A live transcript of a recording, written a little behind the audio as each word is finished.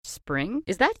spring.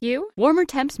 Is that you? Warmer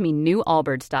temps mean new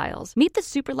Allbirds styles. Meet the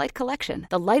Superlight Collection,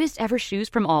 the lightest ever shoes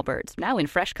from Allbirds, now in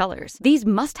fresh colors. These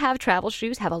must-have travel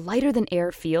shoes have a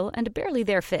lighter-than-air feel and a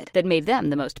barely-there fit that made them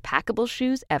the most packable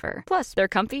shoes ever. Plus, they're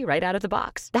comfy right out of the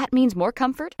box. That means more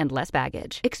comfort and less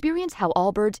baggage. Experience how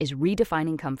Allbirds is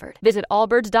redefining comfort. Visit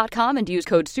allbirds.com and use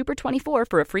code SUPER24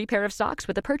 for a free pair of socks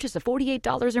with a purchase of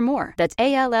 $48 or more. That's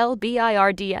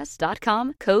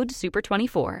ALLBIRDS.com, code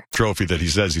SUPER24. Trophy that he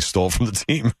says he stole from the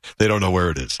team. They don't know where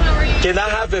it is. Can I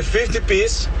have a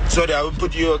 50-piece? Sorry, I will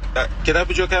put you. Can I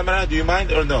put your camera? Do you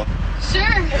mind or no? Sure.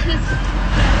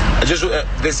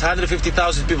 There's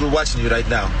 150,000 people watching you right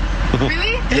now.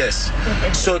 Really? Yes.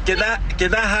 So can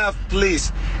I have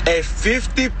please a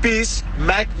 50-piece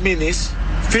Mac Minis?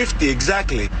 50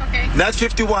 exactly. Okay. Not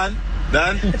 51.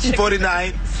 Not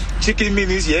 49. Chicken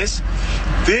Minis, yes.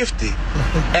 50.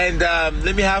 And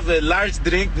let me have a large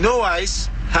drink, no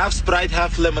ice, half Sprite,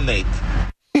 half lemonade.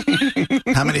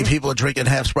 How many people are drinking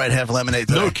half Sprite, half lemonade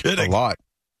today? No kidding. A lot.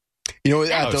 You know,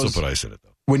 I also put ice in it,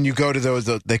 though. When you go to those,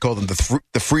 they call them the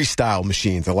freestyle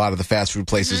machines. A lot of the fast food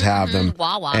places have them.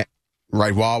 Wawa.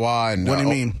 Right, Wawa. And what do you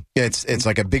mean? It's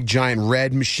like a big giant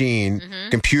red machine,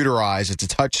 computerized. It's a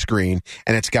touch screen,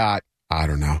 and it's got, I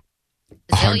don't know,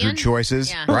 100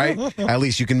 choices, right? At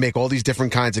least you can make all these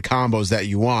different kinds of combos that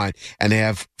you want, and they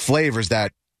have flavors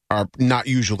that are not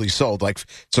usually sold. Like,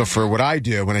 so for what I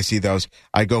do when I see those,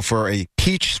 I go for a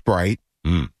peach Sprite.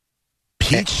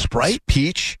 Peach Sprite?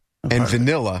 Peach and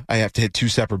vanilla. I have to hit two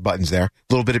separate buttons there. A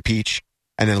little bit of peach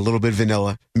and then a little bit of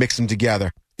vanilla. Mix them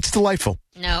together. It's delightful.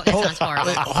 No, it sounds horrible.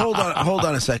 Wait, hold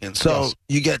on a second. So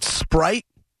you get Sprite,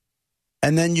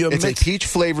 and then you mix. It's a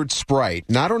peach-flavored Sprite.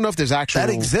 Now, I don't know if there's actual... That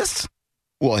exists?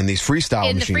 Well, in these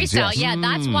freestyle machines, In the freestyle, yes.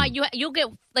 that's why you'll get,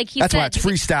 like he That's said. why it's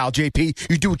freestyle, JP.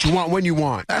 You do what you want when you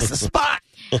want. That's the spot.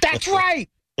 That's right.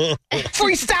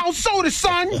 Freestyle soda,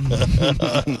 son.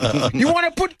 You want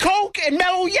to put Coke and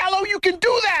Mellow Yellow? You can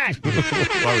do that.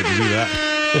 Why would you do that?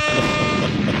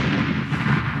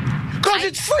 Because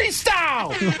it's freestyle.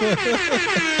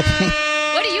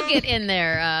 What do you get in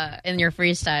there, in your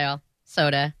freestyle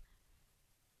soda?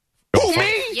 Who,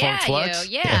 me? Yeah, you.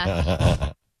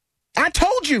 Yeah. I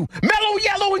told you. Mellow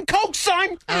Yellow and Coke, son.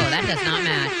 Oh, that does not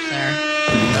match, sir.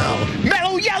 No.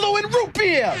 Mellow Yellow and root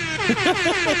beer.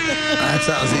 That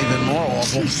sounds even more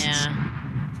awful. Yeah.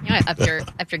 You know,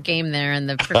 up your game there and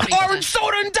the orange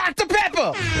soda and Dr.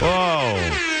 Pepper.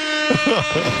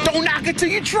 Whoa. Don't knock it till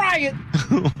you try it.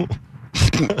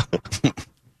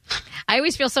 I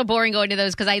always feel so boring going to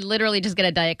those because I literally just get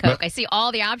a Diet Coke. I see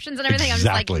all the options and everything.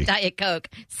 Exactly. I'm just like, Diet Coke.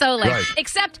 So,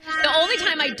 except the only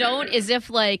time I don't is if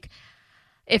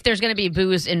there's going to be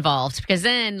booze involved. Because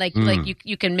then,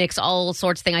 you can mix all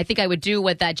sorts of things. I think I would do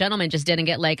what that gentleman just did and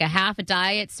get like a half a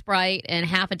Diet Sprite and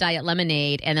half a Diet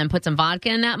Lemonade and then put some vodka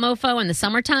in that mofo in the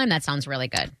summertime. That sounds really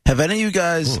good. Have any of you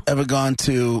guys ever gone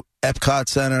to Epcot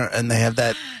Center and they have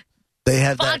that... They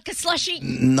have vodka slushy?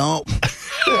 No.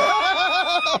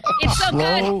 It's so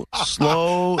good.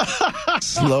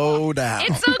 Slow down.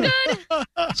 It's so good.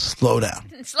 Slow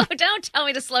down. Slow down. Tell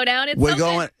me to slow down. We're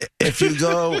going, if you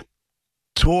go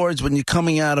towards when you're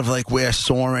coming out of like where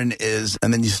Soarin' is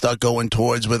and then you start going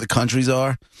towards where the countries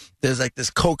are, there's like this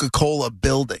Coca-Cola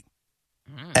building.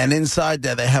 And inside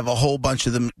there, they have a whole bunch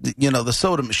of them, the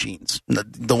soda machines.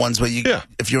 The ones where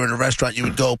if you're in a restaurant, you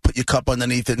would go put your cup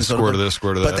underneath it and squirt of this,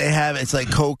 squirt of that. But they have, it's like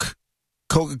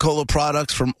Coca-Cola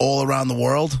products from all around the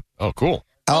world. Oh, cool.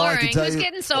 Boring. Who's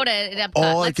getting soda at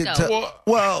Epcot?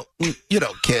 Well,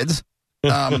 kids.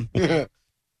 Kids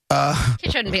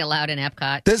shouldn't be allowed in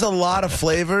Epcot. There's a lot of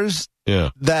flavors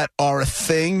that are a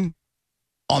thing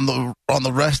on the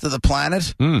rest of the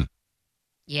planet.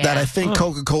 Yeah. That I think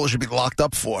Coca-Cola should be locked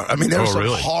up for. I mean, there are some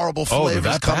horrible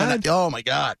flavors coming out. Oh, my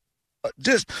God.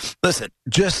 Just, listen,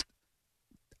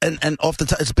 and off the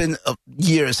top, it's been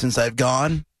years since I've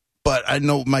gone, but I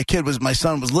know my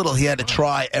son was little. He had to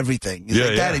try everything. He's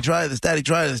like, Daddy, try this. Daddy,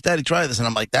 try this. Daddy, try this. And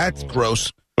I'm like, that's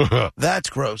gross. That's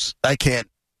gross. I can't.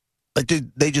 Like,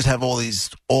 dude, they just have all these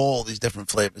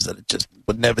different flavors that it just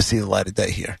would never see the light of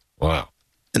day here. Wow.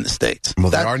 In the States. Well,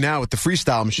 they are now with the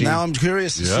freestyle machine. Now I'm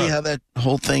curious to see how that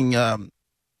whole thing, if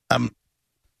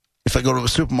I go to a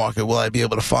supermarket, will I be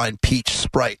able to find peach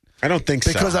Sprite? I don't think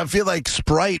so. Because I feel like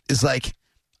Sprite is like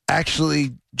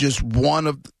actually just one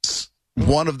of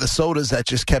the sodas that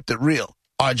just kept it real.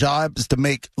 Our job is to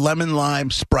make lemon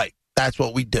lime Sprite. That's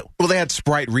what we do. Well, they had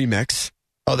Sprite Remix.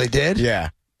 Oh, they did? Yeah.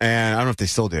 And I don't know if they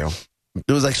still do.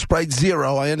 It was like Sprite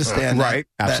Zero. I understand that. Right.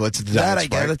 Absolutely. It's the Diet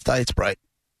Sprite. I get. It's Diet Sprite.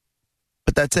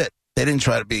 But that's it. They didn't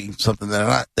try to be something they're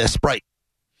not. They're Sprite.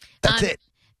 That's it.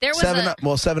 There was 7 Up.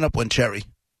 Well, 7 Up went cherry.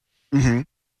 Mm-hmm.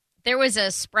 There was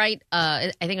a Sprite,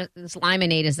 I think it was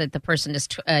Limonade is that the person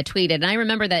just tweeted. And I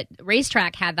remember that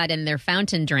Racetrack had that in their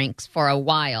fountain drinks for a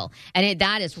while. And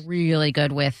that is really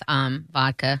good with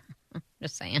vodka.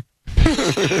 Just saying.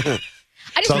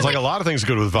 Sounds like a lot of things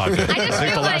good with vodka. I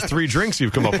think the last 3 drinks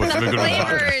you've come up with have been good with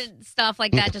vodka. Flavored stuff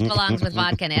like that just belongs with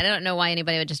vodka in it. I don't know why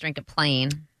anybody would just drink it plain.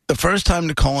 The first time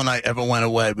Nicole and I ever went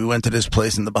away, we went to this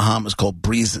place in the Bahamas called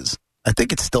Breezes. I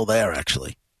think it's still there,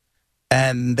 actually.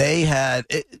 And they had,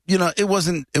 it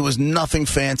was nothing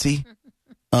fancy,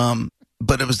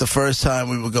 but it was the first time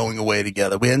we were going away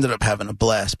together. We ended up having a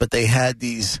blast, but they had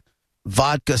these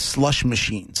vodka slush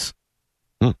machines.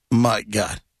 My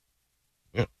God.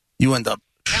 Yeah. You end up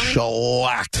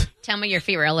shellacked. Tell me your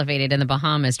feet were elevated in the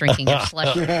Bahamas drinking a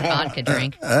slush vodka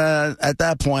drink. At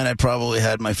that point, I probably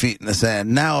had my feet in the sand.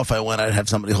 Now, if I went, I'd have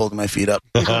somebody holding my feet up.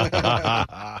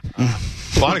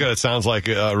 Monica, that sounds like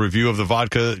a review of the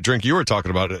vodka drink you were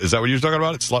talking about. Is that what you were talking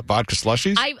about? It's vodka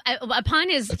slushies? Upon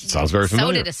his sounds very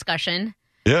familiar. soda discussion,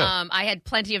 yeah. I had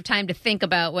plenty of time to think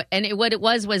about what it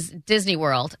was Disney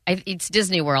World. It's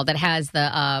Disney World that has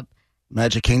the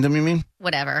Magic Kingdom, you mean?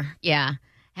 Whatever, yeah.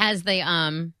 Has the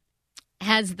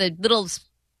little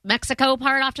Mexico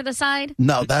part off to the side?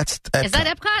 No, that's Epcot. Is that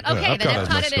Epcot? Okay, then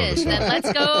Epcot it is. Then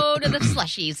let's go to the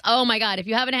slushies. Oh my God, if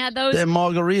you haven't had those, they're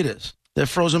margaritas. They're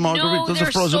frozen margaritas. No, those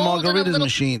are frozen margaritas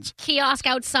machines. Kiosk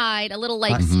outside, a little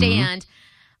stand,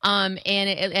 and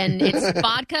it's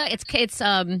vodka. It's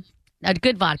a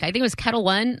good vodka. I think it was Kettle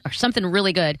One or something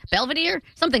really good. Belvedere,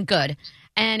 something good,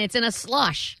 and it's in a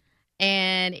slush,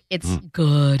 and it's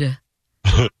good.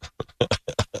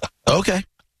 Okay.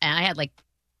 And I had like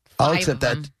 5 I'll accept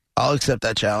that. I'll accept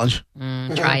that challenge.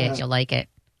 Try it. You'll like it.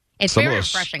 It's very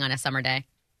refreshing on a summer day.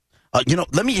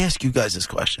 Let me ask you guys this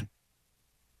question.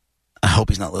 I hope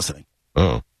he's not listening.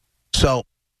 Oh. So,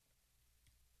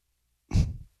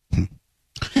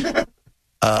 trying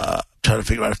to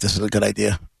figure out if this is a good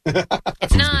idea.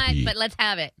 It's not, but let's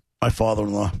have it. My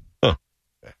father-in-law. Oh.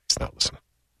 He's not listening.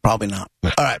 Probably not.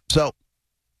 No. All right. So,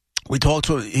 we talked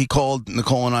to, he called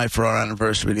Nicole and I for our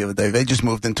anniversary the other day. They just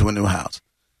moved into a new house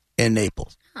in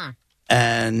Naples. Huh.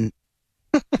 And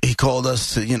he called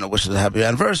us to, wish us a happy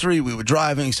anniversary. We were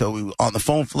driving, so we were on the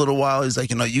phone for a little while. He's like,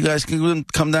 you guys can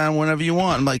come down whenever you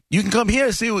want. I'm like, you can come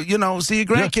here, see your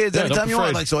grandkids anytime you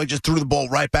want. Like, so I just threw the ball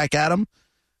right back at him.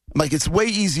 I'm like, it's way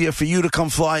easier for you to come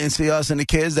fly and see us and the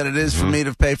kids than it is for me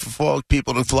to pay for 4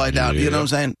 people to fly down. You know what I'm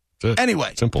saying?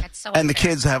 Anyway. Simple. So and the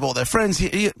kids have all their friends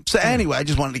here. So anyway, I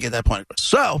just wanted to get that point across.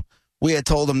 So we had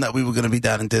told them that we were going to be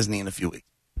down in Disney in a few weeks.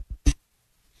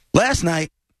 Last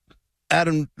night, out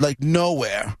of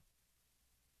nowhere,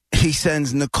 he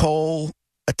sends Nicole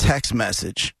a text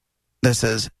message that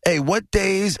says, "Hey, what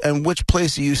days and which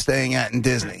place are you staying at in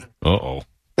Disney?" Uh-oh.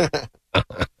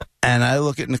 And I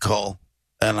look at Nicole,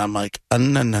 and I'm like, no.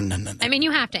 I mean,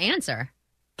 you have to answer.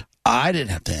 I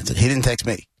didn't have to answer. He didn't text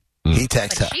me. He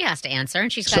texted her. She has to answer,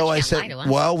 and she's got So to I lie said, to him.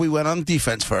 well, we went on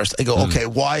defense first. I go, okay,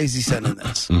 why is he sending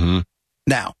this?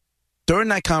 Now, during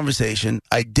that conversation,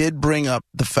 I did bring up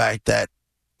the fact that,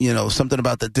 something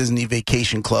about the Disney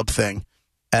Vacation Club thing,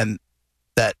 and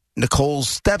that Nicole's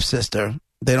stepsister,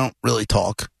 they don't really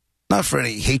talk. Not for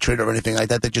any hatred or anything like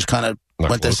that. They just kind of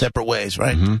went their separate ways,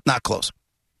 right? Not close.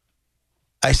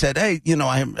 I said, hey,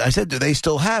 I said, do they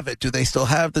still have it? Do they still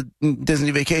have the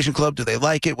Disney Vacation Club? Do they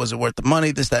like it? Was it worth the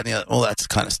money? This, that, and the other. All that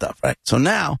kind of stuff, right? So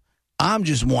now I'm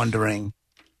just wondering,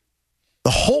 the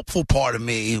hopeful part of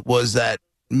me was that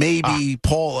maybe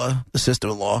Paula, the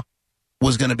sister-in-law,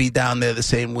 was going to be down there the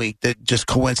same week. That just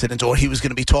coincidence, or he was going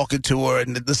to be talking to her,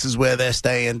 and this is where they're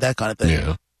staying, that kind of thing.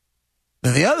 Yeah.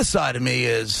 Then the other side of me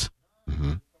is,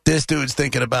 this dude's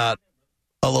thinking about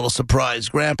a little surprise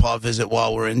grandpa visit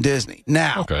while we're in Disney.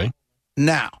 Now. Okay.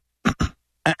 Now.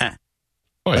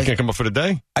 Oh, you can't come up for the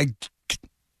day? I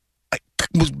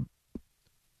was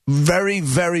very,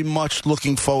 very much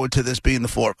looking forward to this being the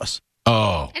 4 of us.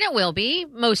 Oh. And it will be,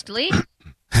 mostly.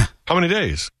 How many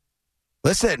days?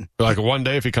 Listen. Like one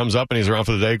day if he comes up and he's around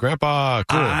for the day, Grandpa,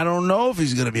 cool. I don't know if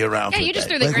he's going to be around for the day. Yeah, you just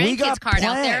threw the grandkids card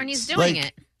out there and he's doing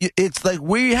it. It's like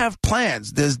we have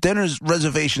plans. There's dinners,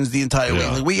 reservations the entire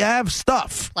week. Like we have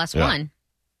stuff. Plus one.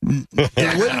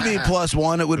 It wouldn't be plus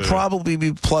one. It would probably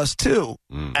be plus 2.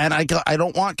 And I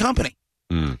don't want company.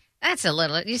 That's a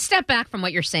little. You step back from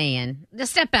what you're saying.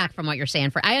 Just step back from what you're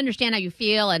saying. I understand how you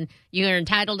feel, and you're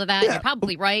entitled to that. Yeah. You're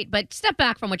probably right, but step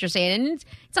back from what you're saying. And it's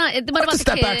not. What about the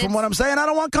step kids? Back from what I'm saying? I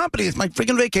don't want company. It's my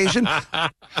freaking vacation.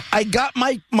 I got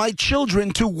my children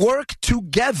to work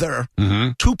together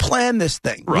to plan this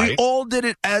thing. Right. We all did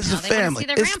it as a family.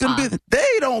 It's gonna be.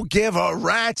 They don't give a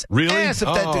rat's ass if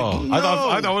that did. No. I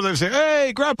thought they were saying,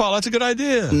 "Hey, Grandpa, that's a good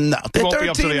idea." No, they won't be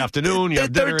up to the afternoon. They're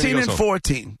 13 and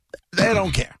 14. They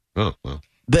don't care. Oh, well.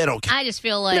 They don't care. I just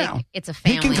feel like it's a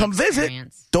family He can come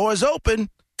experience. Visit. Doors open.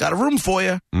 Got a room for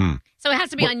you. So it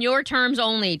has to be on your terms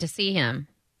only to see him.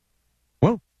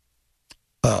 Well,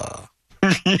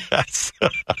 yes.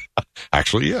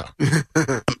 Actually, yeah.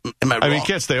 Am I wrong? I mean, you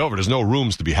can't stay over. There's no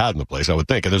rooms to be had in the place, I would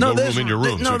think. And there's no room in your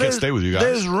room, so you can't stay with you guys.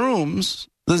 There's rooms.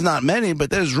 There's not many, but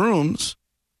there's rooms.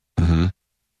 Mm-hmm.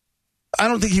 I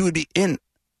don't think he would be in.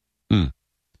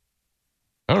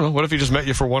 I don't know. What if he just met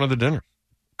you for one of the dinners?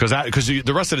 Because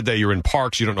the rest of the day you're in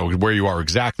parks. You don't know where you are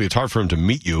exactly. It's hard for him to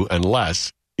meet you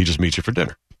unless he just meets you for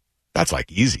dinner. That's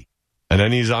like easy. And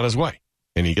then he's on his way.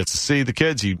 And he gets to see the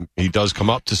kids. He does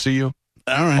come up to see you.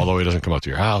 All right. Although he doesn't come up to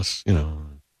your house. You know.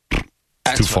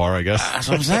 Too far, I guess. That's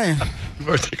what I'm saying.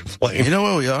 Or take a plane. You know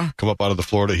where we are. Come up out of the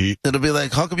Florida heat. It'll be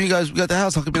like, how come you guys got the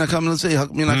house? How come you're not coming to see? How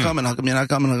come you're not coming? How come you're not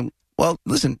coming? Well,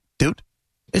 listen, dude.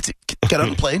 Get on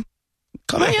the plane.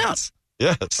 Come hang out.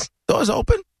 Yes. Doors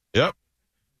open. Yep.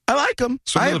 I like him.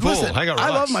 Swim in the pool. Hang out, relax. I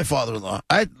love my father-in-law.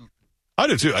 I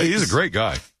do too. He's a great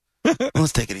guy.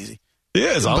 Let's take it easy. He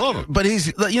is. I love him. But he's,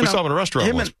 we saw him in a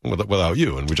restaurant once without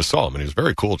you, and we just saw him, and he was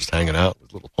very cool, just hanging out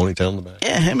with a little ponytail in the back.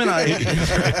 Yeah, him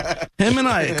and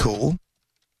I are cool,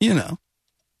 you know.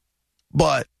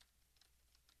 But,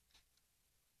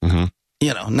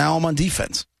 now I'm on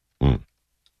defense.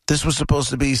 This was supposed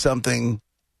to be something.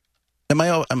 I'm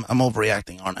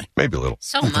overreacting, aren't I? Maybe a little.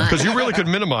 So much. Because you really could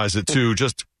minimize it to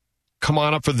just come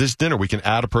on up for this dinner. We can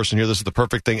add a person here. This is the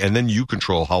perfect thing. And then you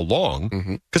control how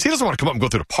long. Because he doesn't want to come up and go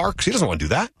through the parks. He doesn't want to do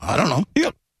that. I don't know.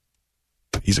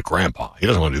 He's a grandpa. He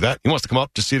doesn't want to do that. He wants to come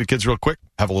up, just see the kids real quick,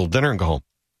 have a little dinner, and go home.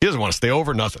 He doesn't want to stay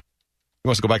over, nothing. He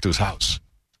wants to go back to his house.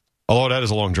 Although that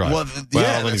is a long drive. Well,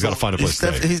 then he's got to find a place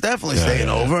to stay. He's definitely staying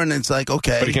over, and it's like,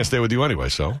 okay. But he can't stay with you anyway,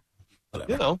 so.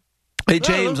 Whatever. You know. Hey,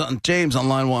 James on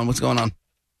line 1. What's going on?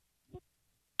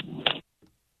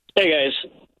 Hey, guys.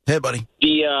 Hey, buddy.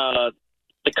 The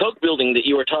Coke building that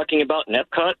you were talking about in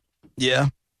Epcot? Yeah.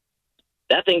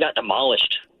 That thing got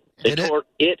demolished. They tore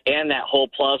it and that whole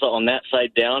plaza on that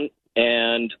side down,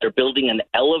 and they're building an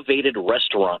elevated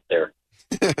restaurant there.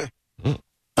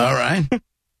 All right.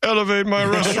 Elevate my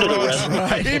restaurant.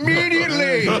 Right.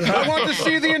 Immediately. I want to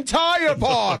see the entire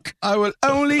park. I will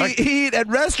only eat at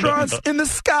restaurants in the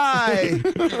sky.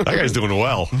 That guy's doing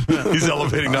well. He's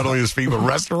elevating not only his feet, but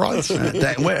restaurants.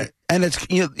 And it's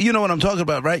you know what I'm talking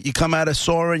about, right? You come out of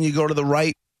Soarin', you go to the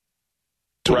right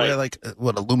to where, like,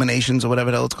 Illuminations or whatever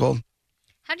the hell it's called.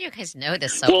 How do you guys know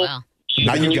this so well?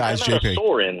 Not you guys,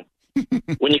 JP.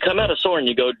 When you come out of Soarin',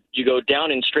 you go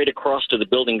down and straight across to the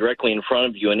building directly in front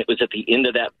of you, and it was at the end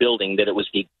of that building that it was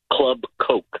the Club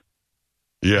Coke.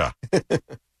 Yeah.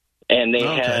 And they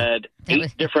had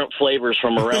 8 different flavors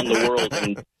from around the world,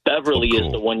 and Beverly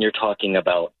is the one you're talking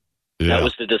about. Yeah. That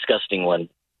was the disgusting one.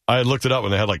 I had looked it up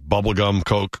when they had like bubblegum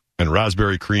Coke and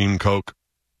raspberry cream Coke,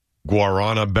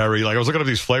 guarana berry. Like I was looking at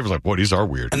these flavors, like, boy, these are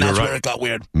weird. And that's where it got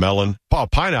weird. Melon,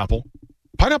 pineapple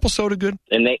soda, good.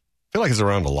 And I feel like it's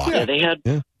around a lot. Yeah, they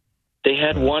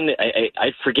had one.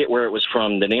 I forget where it was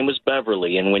from. The name was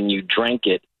Beverly, and when you drank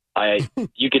it,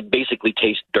 you could basically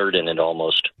taste dirt in it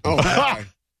almost.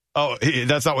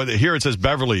 That's not what. Here it says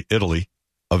Beverly, Italy,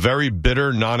 a very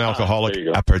bitter, non-alcoholic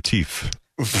aperitif.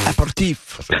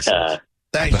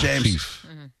 Thanks, James.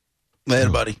 Later,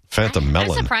 buddy. Phantom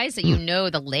melon. I'm surprised that you know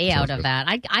the layout of that.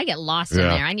 I get lost in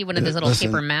there. I need one of those little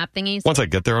paper map thingies. Once I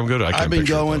get there, I'm good. I've been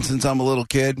going since I'm a little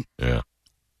kid. Yeah.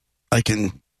 I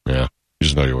can. Yeah. You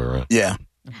just know your way around. Yeah.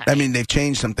 I mean, they've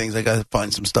changed some things. I got to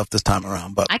find some stuff this time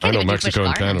around. But I know Mexico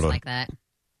and Canada like that.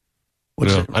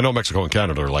 I know Mexico and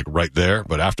Canada are like right there,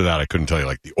 but after that, I couldn't tell you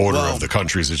like the order of the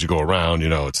countries as you go around.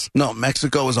 It's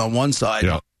Mexico is on one side.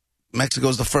 Yeah.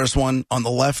 Mexico's the first one on the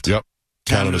left. Yep.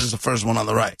 Canada's the first one on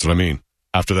the right. That's what I mean.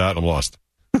 After that, I'm lost.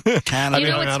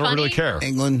 Canada. I don't really care.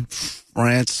 England,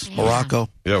 France, Morocco.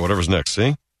 Yeah, whatever's next.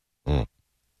 See?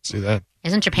 See that?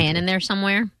 Isn't Japan in there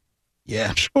somewhere?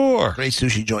 Yeah. Sure. Great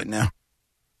sushi joint now.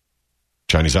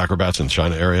 Chinese acrobats in the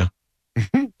China area.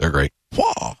 They're great.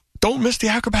 Whoa. Don't miss the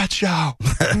acrobat show.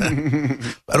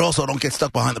 But also don't get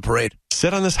stuck behind the parade.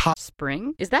 Sit on this hot...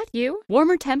 Spring? Is that you?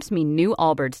 Warmer temps mean new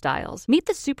Allbirds styles. Meet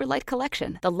the Super Light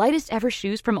Collection, the lightest ever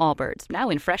shoes from Allbirds,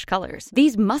 now in fresh colors.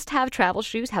 These must-have travel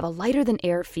shoes have a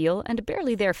lighter-than-air feel and a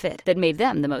barely-there fit that made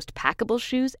them the most packable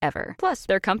shoes ever. Plus,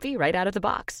 they're comfy right out of the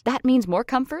box. That means more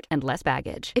comfort and less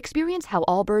baggage. Experience how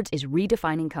Allbirds is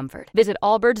redefining comfort. Visit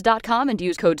allbirds.com and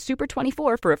use code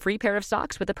SUPER24 for a free pair of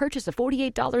socks with a purchase of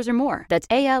 $48 or more. That's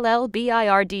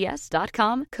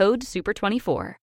ALLBIRDS.com, code SUPER24.